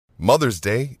Mother's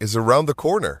Day is around the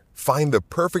corner. Find the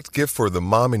perfect gift for the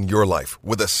mom in your life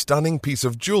with a stunning piece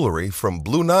of jewelry from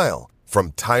Blue Nile.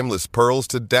 From timeless pearls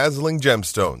to dazzling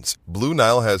gemstones, Blue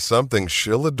Nile has something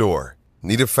she'll adore.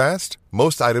 Need it fast?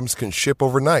 Most items can ship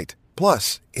overnight.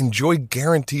 Plus, enjoy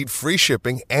guaranteed free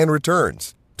shipping and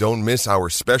returns. Don't miss our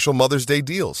special Mother's Day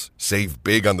deals. Save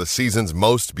big on the season's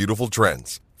most beautiful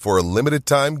trends. For a limited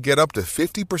time, get up to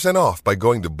 50% off by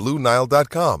going to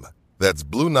BlueNile.com. That's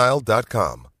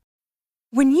BlueNile.com.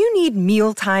 When you need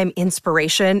mealtime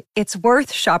inspiration, it's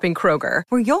worth shopping Kroger,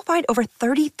 where you'll find over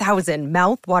 30,000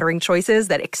 mouth-watering choices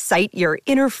that excite your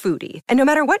inner foodie. And no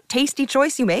matter what tasty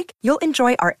choice you make, you'll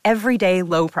enjoy our everyday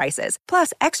low prices,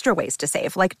 plus extra ways to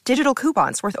save, like digital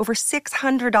coupons worth over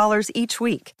 $600 each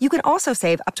week. You can also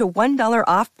save up to $1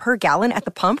 off per gallon at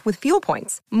the pump with fuel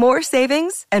points. More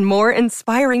savings and more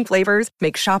inspiring flavors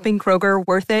make shopping Kroger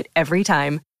worth it every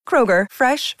time. Kroger,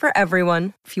 fresh for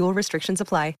everyone. Fuel restrictions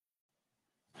apply.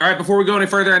 All right, before we go any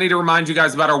further, I need to remind you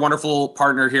guys about our wonderful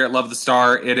partner here at Love the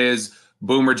Star. It is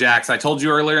Boomer Jacks. I told you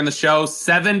earlier in the show,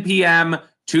 7 p.m.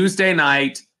 Tuesday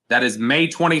night. That is May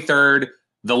 23rd.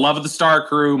 The Love of the Star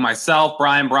crew, myself,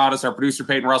 Brian Broaddus, our producer,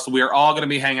 Peyton Russell, we are all going to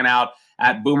be hanging out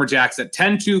at Boomer Jacks at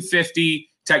 10250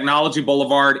 Technology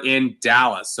Boulevard in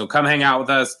Dallas. So come hang out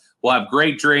with us. We'll have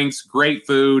great drinks, great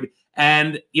food.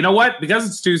 And you know what? Because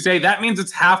it's Tuesday, that means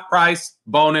it's half price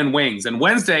bone-in wings. And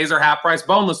Wednesdays are half price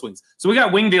boneless wings. So we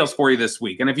got wing deals for you this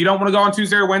week. And if you don't want to go on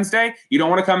Tuesday or Wednesday, you don't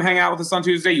want to come hang out with us on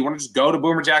Tuesday, you want to just go to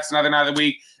Boomer Jacks another night of the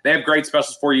week, they have great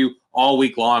specials for you all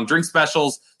week long. Drink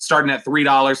specials starting at $3,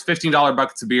 $15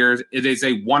 buckets of beers. It is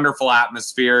a wonderful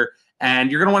atmosphere.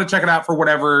 And you're going to want to check it out for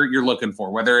whatever you're looking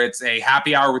for, whether it's a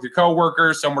happy hour with your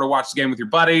coworkers, somewhere to watch the game with your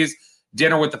buddies,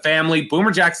 dinner with the family.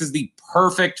 Boomer Jacks is the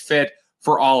perfect fit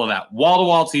for all of that.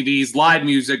 Wall-to-wall TVs, live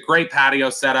music, great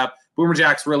patio setup. Boomer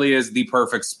Jacks really is the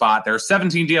perfect spot. There are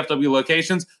 17 DFW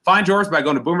locations. Find yours by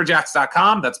going to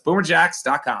boomerjacks.com. That's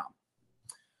boomerjacks.com.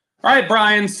 All right,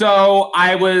 Brian. So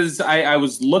I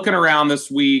was looking around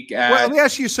this week at... Well, let me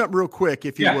ask you something real quick,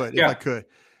 if you would, if I could.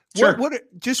 Sure.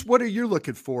 What are you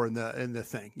looking for in the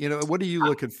thing? You know, what are you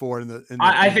looking for in the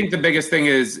I think the biggest thing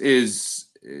is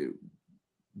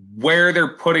where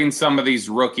they're putting some of these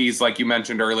rookies, like you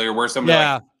mentioned earlier, where somebody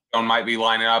like Stone might be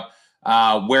lining up,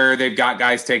 where they've got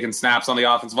guys taking snaps on the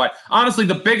offensive line. Honestly,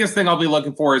 the biggest thing I'll be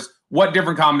looking for is what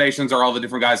different combinations are all the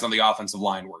different guys on the offensive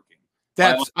line working.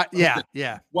 That's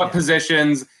What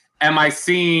positions am I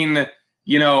seeing?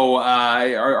 You know,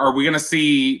 are we going to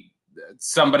see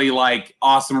somebody like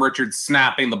Awesome Richards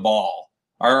snapping the ball?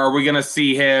 Or are we going to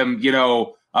see him,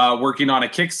 working on a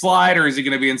kick slide, or is he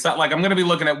going to be inside? Like, I'm going to be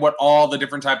looking at what all the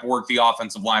different type of work the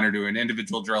offensive line are doing,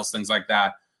 individual drills, things like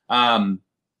that.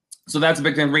 So that's a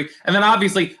big thing for me. And then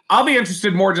obviously I'll be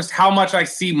interested more just how much I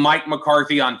see Mike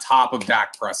McCarthy on top of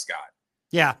Dak Prescott.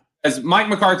 Yeah. As Mike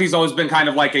McCarthy's always been kind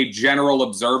of like a general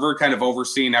observer, kind of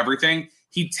overseeing everything.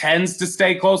 He tends to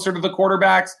stay closer to the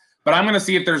quarterbacks, but I'm going to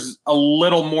see if there's a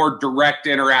little more direct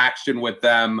interaction with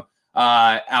them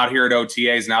out here at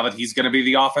OTAs now that he's going to be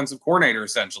the offensive coordinator,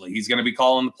 essentially. He's going to be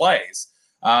calling the plays.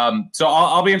 So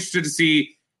I'll be interested to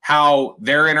see how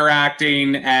they're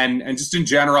interacting and just in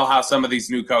general how some of these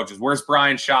new coaches. Where's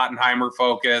Brian Schottenheimer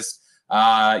focused?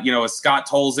 Is Scott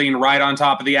Tolzien right on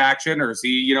top of the action, or is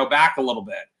he, back a little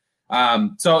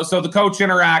bit? So the coach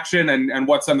interaction and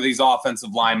what some of these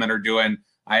offensive linemen are doing,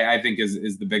 I think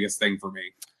is the biggest thing for me.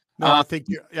 No, I think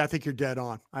you're dead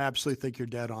on. I absolutely think you're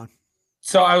dead on.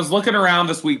 So I was looking around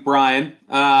this week, Brian,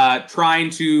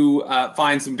 trying to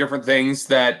find some different things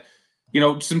that,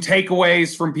 some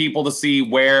takeaways from people to see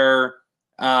where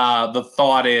the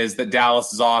thought is that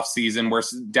Dallas is off season, where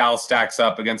Dallas stacks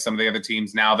up against some of the other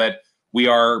teams now that we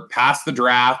are past the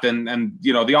draft and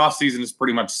the off season is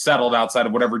pretty much settled outside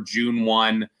of whatever June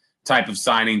 1 type of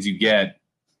signings you get.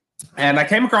 And I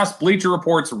came across Bleacher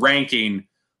Report's ranking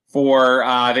for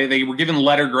they were giving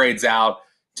letter grades out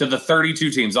to the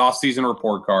 32 teams, off-season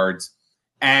report cards.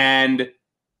 And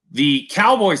the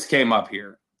Cowboys came up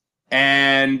here.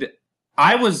 And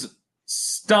I was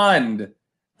stunned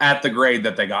at the grade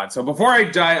that they got. So before I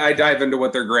dive into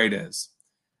what their grade is,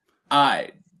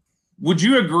 would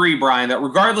you agree, Brian, that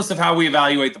regardless of how we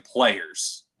evaluate the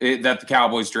players that the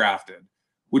Cowboys drafted,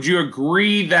 would you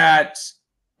agree that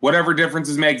whatever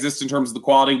differences may exist in terms of the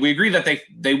quality, we agree that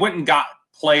they went and got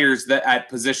players that at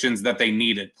positions that they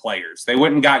needed players. They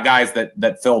went and got guys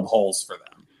that filled holes for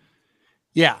them.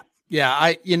 Yeah.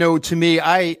 To me,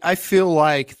 I feel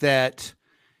like that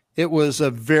it was a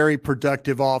very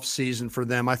productive offseason for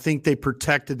them. I think they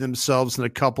protected themselves in a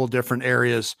couple different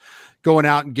areas, going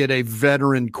out and get a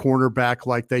veteran cornerback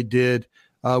like they did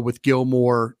with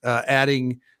Gilmore,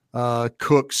 adding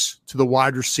Cooks to the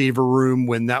wide receiver room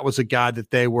when that was a guy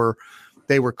that they were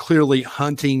clearly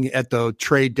hunting at the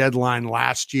trade deadline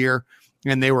last year,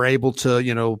 and they were able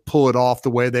to, pull it off the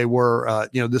way they were,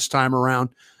 this time around.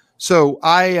 So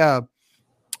I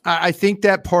think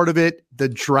that part of it, the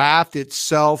draft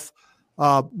itself,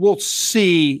 we'll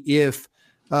see if,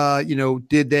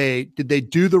 did they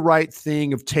do the right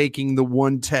thing of taking the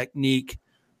one technique,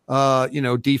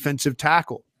 defensive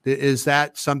tackle? Is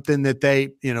that something that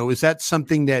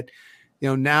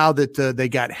now that they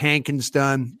got Hankins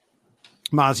done,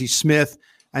 Mozzie Smith,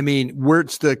 I mean,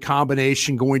 where's the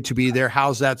combination going to be there? How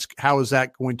is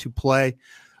that going to play?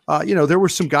 There were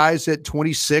some guys at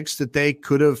 26 that they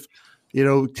could have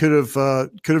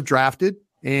drafted,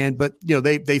 but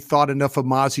they thought enough of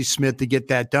Mozzie Smith to get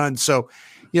that done. So,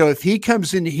 if he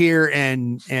comes in here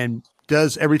and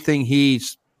does everything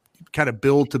he's kind of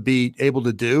built to be able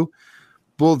to do,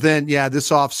 well, then, this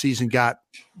offseason got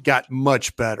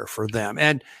much better for them.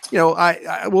 And,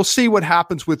 I we'll see what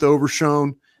happens with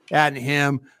Overshown, adding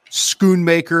him.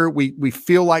 Schoonmaker, we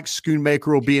feel like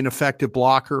Schoonmaker will be an effective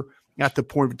blocker at the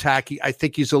point of attack. I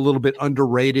think he's a little bit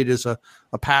underrated as a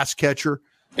pass catcher.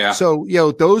 Yeah. So,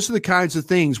 those are the kinds of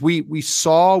things we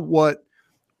saw what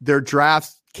their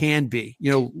draft can be,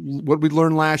 what we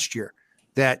learned last year,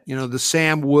 that, the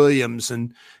Sam Williams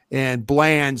and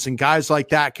Blands and guys like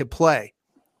that could play.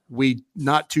 We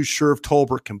not too sure if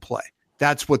Tolbert can play.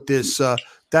 That's what this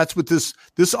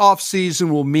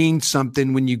offseason will mean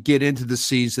something when you get into the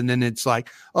season. And it's like,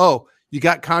 oh, you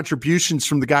got contributions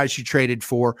from the guys you traded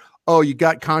for. Oh, you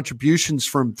got contributions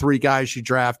from 3 guys you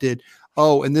drafted.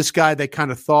 Oh, and this guy they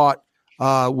kind of thought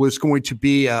was going to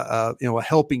be a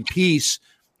helping piece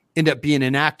end up being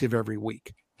inactive every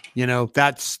week.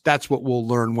 That's what we'll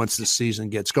learn once the season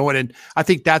gets going. And I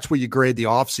think that's where you grade the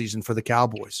offseason for the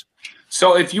Cowboys.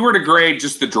 So if you were to grade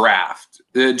just the draft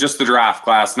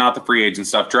class, not the free agent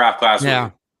stuff, draft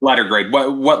class, letter grade,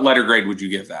 what letter grade would you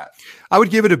give that? I would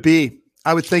give it a B.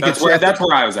 I would think that's where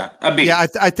I was at. A B. Yeah,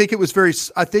 I think it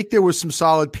was I think there was some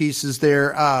solid pieces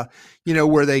there.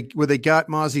 Where they got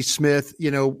Mozzie Smith.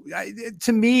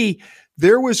 To me,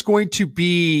 there was going to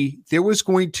be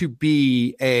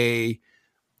a,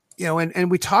 and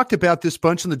we talked about this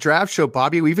bunch on the draft show,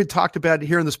 Bobby. We even talked about it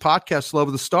here in this podcast, Love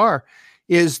of the Star,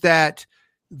 is that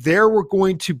there were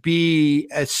going to be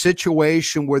a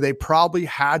situation where they probably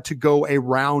had to go a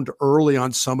round early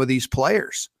on some of these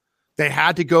players. They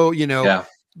had to go,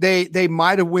 they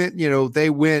might have went,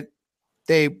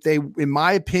 they in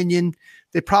my opinion,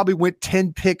 they probably went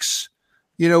 10 picks,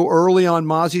 early on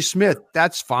Mozzie Smith.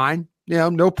 That's fine.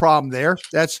 No problem there.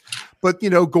 But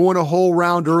going a whole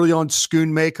round early on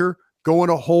Schoonmaker, going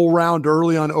a whole round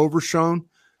early on Overshown,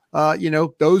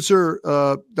 those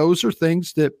are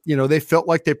things that, they felt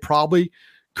like they probably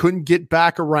couldn't get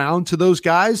back around to those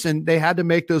guys, and they had to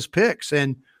make those picks.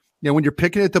 And, when you're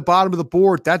picking at the bottom of the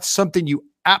board, that's something you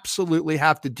absolutely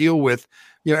have to deal with,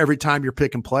 every time you're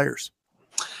picking players.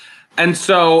 And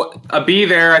so a B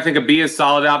there, I think a B is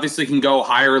solid. Obviously can go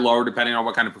higher or lower depending on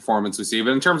what kind of performance we see. But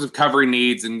in terms of covering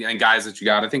needs and guys that you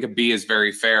got, I think a B is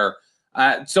very fair.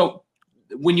 So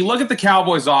when you look at the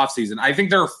Cowboys offseason, I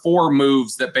think there are 4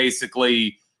 moves that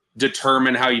basically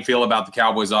determine how you feel about the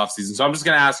Cowboys offseason. So I'm just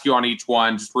going to ask you on each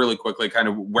one just really quickly kind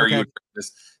of where you would rate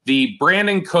this. The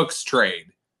Brandon Cooks trade,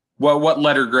 what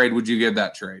letter grade would you give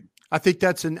that trade? I think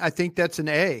that's an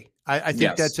A. I think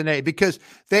Yes. that's an A, because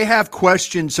they have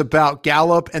questions about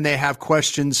Gallup and they have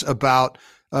questions about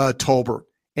Tolbert.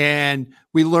 And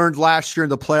we learned last year in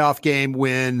the playoff game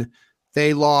when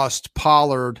they lost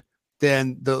Pollard,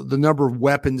 then the number of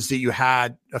weapons that you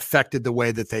had affected the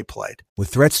way that they played. With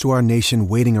threats to our nation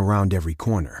waiting around every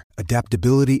corner,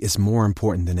 adaptability is more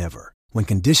important than ever. When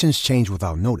conditions change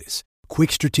without notice,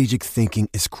 quick strategic thinking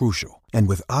is crucial. And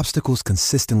with obstacles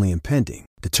consistently impending,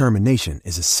 determination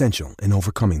is essential in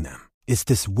overcoming them. It's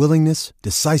this willingness,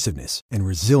 decisiveness, and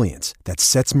resilience that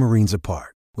sets Marines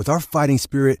apart. With our fighting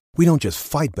spirit, we don't just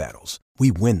fight battles, we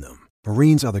win them.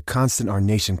 Marines are the constant our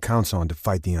nation counts on to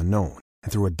fight the unknown.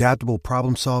 And through adaptable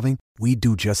problem solving, we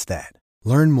do just that.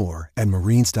 Learn more at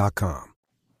Marines.com.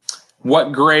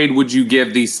 What grade would you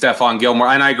give the Stephon Gilmore?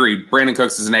 And I agree, Brandon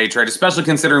Cooks is an A trade, especially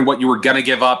considering what you were going to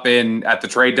give up at the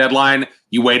trade deadline.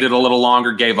 You waited a little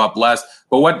longer, gave up less.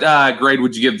 But what grade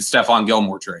would you give the Stephon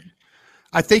Gilmore trade?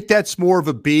 I think that's more of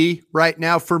a B right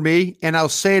now for me. And I'll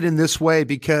say it in this way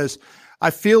because I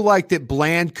feel like that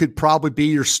Bland could probably be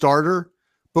your starter.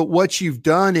 But what you've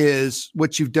done is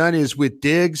with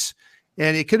Diggs,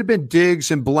 and it could have been Diggs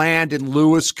and Bland and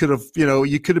Lewis could have,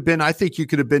 I think you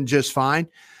could have been just fine.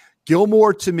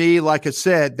 Gilmore, to me, like I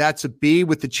said, that's a B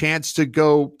with the chance to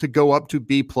go up to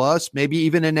B plus, maybe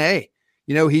even an A.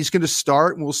 He's going to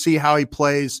start, and we'll see how he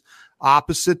plays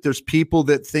opposite. There's people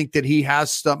that think that he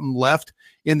has something left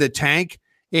in the tank,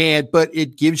 but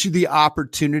it gives you the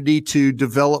opportunity to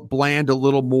develop Bland a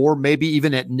little more, maybe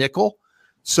even at nickel.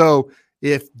 So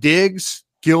if Diggs,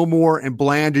 Gilmore, and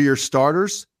Bland are your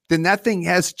starters, then that thing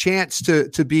has a chance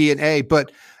to be an A.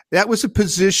 But that was a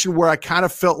position where I kind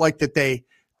of felt like that they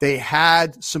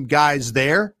had some guys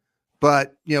there,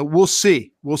 but we'll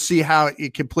see. We'll see how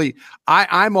it complete.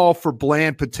 I'm all for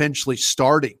Bland potentially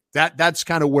starting. That's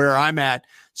kind of where I'm at.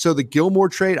 So the Gilmore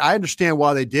trade, I understand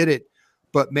why they did it,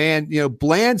 but man,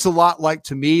 Bland's a lot like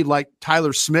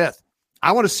Tyler Smith.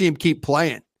 I want to see him keep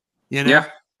playing. Yeah.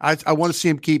 I want to see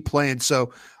him keep playing.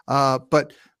 So,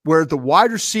 but where the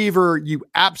wide receiver, you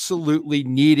absolutely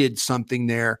needed something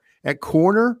there at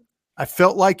corner. I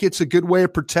felt like it's a good way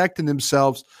of protecting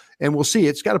themselves, and we'll see.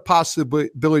 It's got a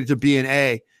possibility to be an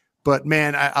A, but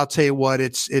man, I'll tell you what,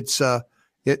 if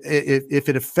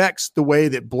it affects the way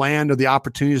that Bland or the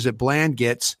opportunities that Bland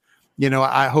gets,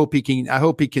 I hope he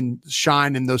can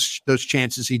shine in those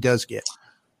chances he does get.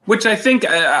 Which I think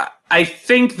that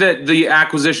the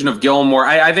acquisition of Gilmore,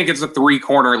 I think it's a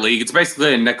 3-corner league. It's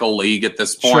basically a nickel league at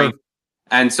this point. Sure.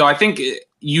 And so I think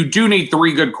you do need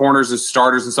 3 good corners as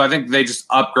starters. And so I think they just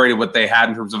upgraded what they had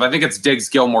in terms of, I think it's Diggs,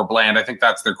 Gilmore, Bland. I think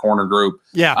that's their corner group.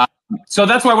 Yeah. So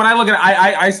that's why when I look at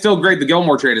it, I still grade the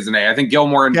Gilmore trade as an A. I think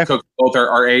Gilmore and Cook both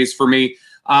are A's for me.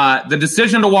 The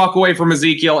decision to walk away from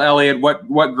Ezekiel Elliott,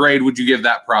 what grade would you give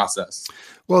that process?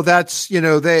 Well, that's,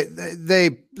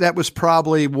 that was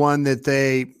probably one that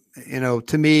they,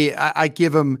 to me, I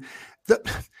give them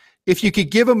if you could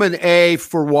give them an A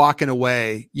for walking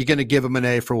away, you're going to give them an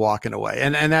A for walking away.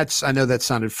 And that's, I know that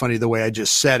sounded funny the way I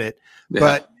just said it,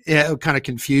 but kind of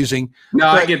confusing. No,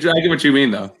 I get what you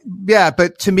mean though. Yeah.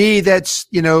 But to me, that's,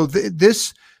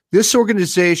 this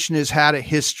organization has had a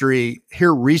history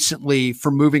here recently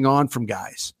for moving on from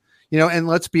guys, and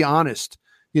let's be honest,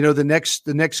 the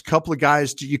next couple of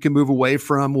guys you can move away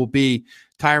from will be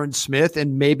Tyron Smith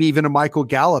and maybe even a Michael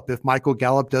Gallup if Michael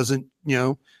Gallup doesn't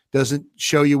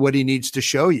show you what he needs to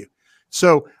show you.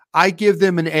 So I give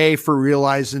them an A for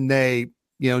realizing they,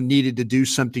 needed to do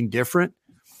something different.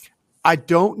 I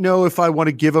don't know if I want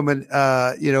to give them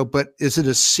but is it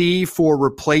a C for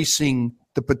replacing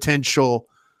the potential,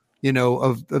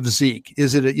 of Zeke?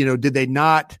 Is it, did they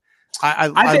not?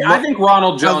 I think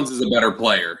Ronald Jones is a better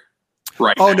player.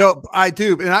 Right. Oh, no, I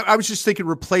do. And I was just thinking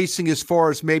replacing as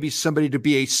far as maybe somebody to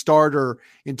be a starter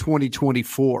in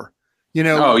 2024.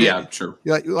 Oh, yeah, sure.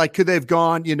 Like could they have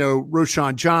gone,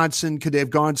 Roschon Johnson? Could they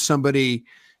have gone somebody,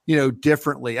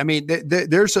 differently? I mean,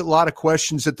 there's a lot of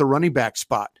questions at the running back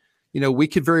spot. We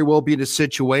could very well be in a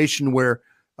situation where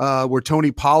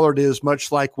Tony Pollard is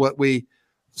much like what we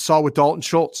saw with Dalton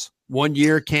Schultz. 1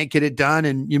 year, can't get it done,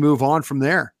 and you move on from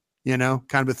there.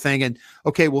 Kind of a thing. And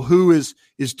okay, well, who is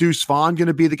Deuce Vaughn going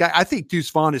to be the guy? I think Deuce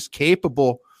Vaughn is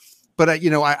capable, but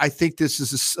I think this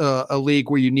is a league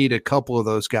where you need a couple of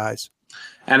those guys.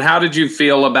 And how did you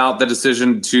feel about the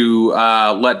decision to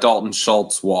let Dalton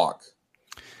Schultz walk?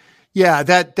 Yeah,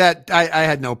 that I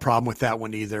had no problem with that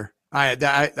one either.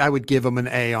 I would give him an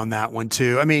A on that one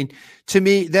too. I mean, to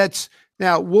me, that's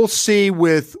now we'll see.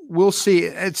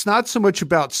 It's not so much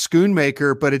about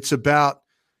Schoonmaker, but it's about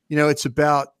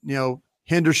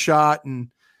Hendershot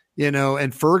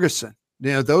and Ferguson.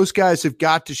 Those guys have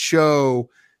got to show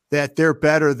that they're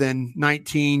better than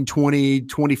 19, 20,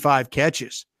 25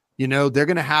 catches. They're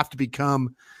going to have to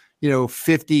become,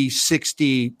 50,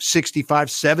 60,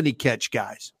 65, 70 catch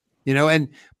guys,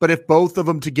 but if both of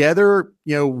them together,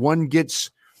 one gets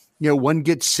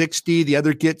 60, the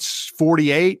other gets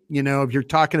 48, if you're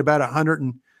talking about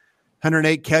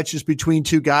 108 catches between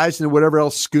two guys and whatever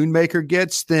else Schoonmaker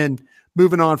gets, then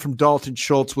moving on from Dalton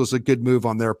Schultz was a good move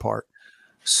on their part.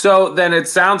 So then it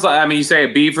sounds like, you say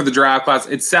a B for the draft class.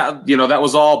 It sounds, that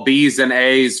was all B's and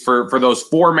A's for those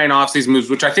 4 main offseason moves,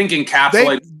 which I think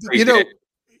encapsulate.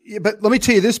 But let me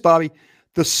tell you this, Bobby,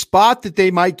 the spot that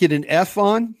they might get an F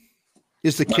on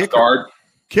is the kicker. Guard.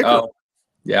 Kicker. Oh,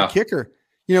 yeah. The kicker.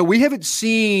 We haven't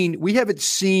seen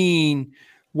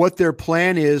what their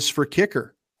plan is for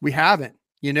kicker. We haven't.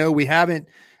 We haven't.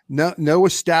 No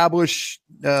established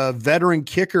veteran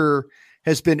kicker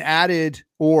has been added,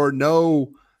 or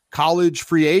no college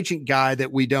free agent guy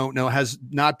that we don't know has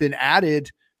not been added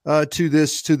to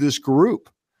this group.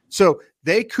 So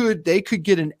they could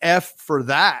get an F for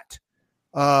that.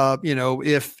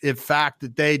 If fact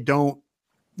that they don't,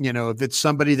 if it's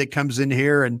somebody that comes in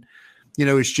here and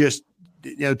is just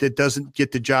that doesn't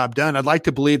get the job done. I'd like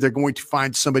to believe they're going to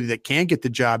find somebody that can get the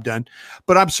job done.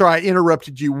 But I'm sorry, I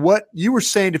interrupted you. What you were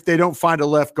saying, if they don't find a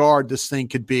left guard, this thing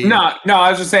could be. No, I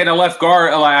was just saying a left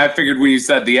guard. I figured when you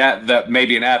said that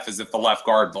maybe an F is if the left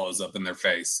guard blows up in their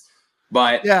face.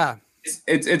 But yeah,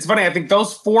 it's funny. I think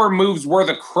those 4 moves were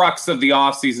the crux of the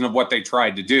offseason of what they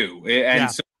tried to do. And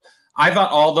so I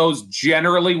thought all those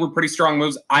generally were pretty strong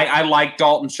moves. I like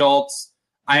Dalton Schultz.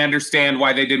 I understand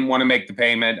why they didn't want to make the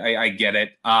payment. I get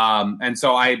it. And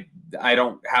so I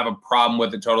don't have a problem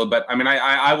with it totally. But, I mean,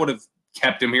 I would have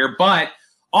kept him here. But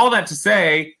all that to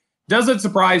say, does it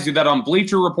surprise you that on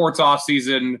Bleacher Report's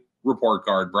offseason report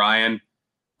card, Brian,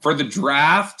 for the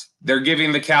draft, they're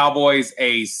giving the Cowboys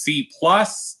a C+.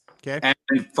 Okay. And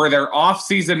for their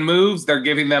offseason moves, they're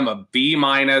giving them a B-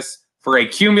 for a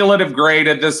cumulative grade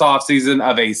at this offseason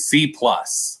of a C+.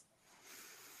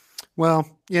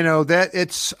 Well, that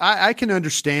it's I can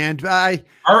understand.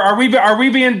 Are we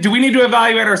being? Do we need to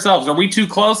evaluate ourselves? Are we too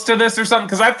close to this or something?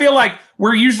 Because I feel like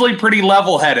we're usually pretty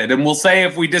level-headed, and we'll say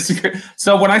if we disagree.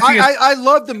 So when I see, I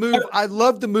love the move. I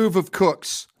love the move of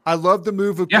Cooks. I love the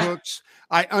move of Cooks.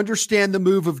 I understand the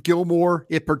move of Gilmore.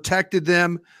 It protected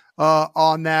them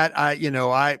on that. I'm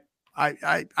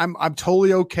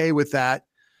totally okay with that.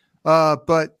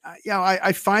 But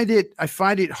I find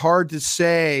it hard to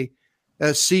say.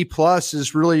 C+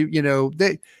 is really,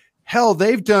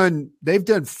 they've done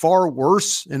far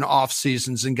worse in off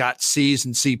seasons and got C's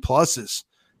and C+, but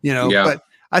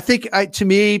I think it's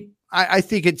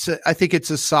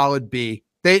a solid B.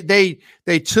 They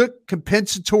took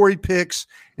compensatory picks,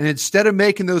 and instead of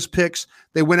making those picks,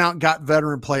 they went out and got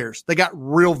veteran players. They got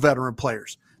real veteran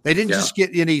players. They didn't just get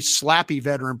any slappy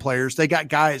veteran players. They got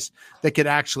guys that could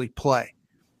actually play,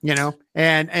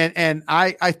 and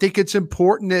I think it's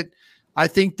important that, I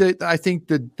think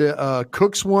the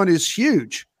Cooks one is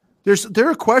huge. There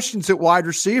are questions at wide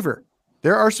receiver.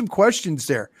 There are some questions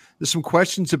there. There's some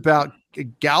questions about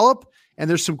Gallup, and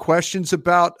there's some questions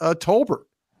about Tolbert.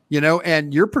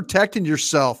 And you're protecting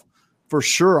yourself for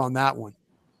sure on that one.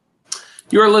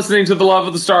 You're listening to the Love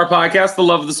of the Star podcast. The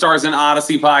Love of the Star is an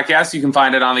Odyssey podcast. You can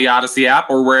find it on the Odyssey app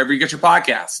or wherever you get your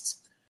podcasts.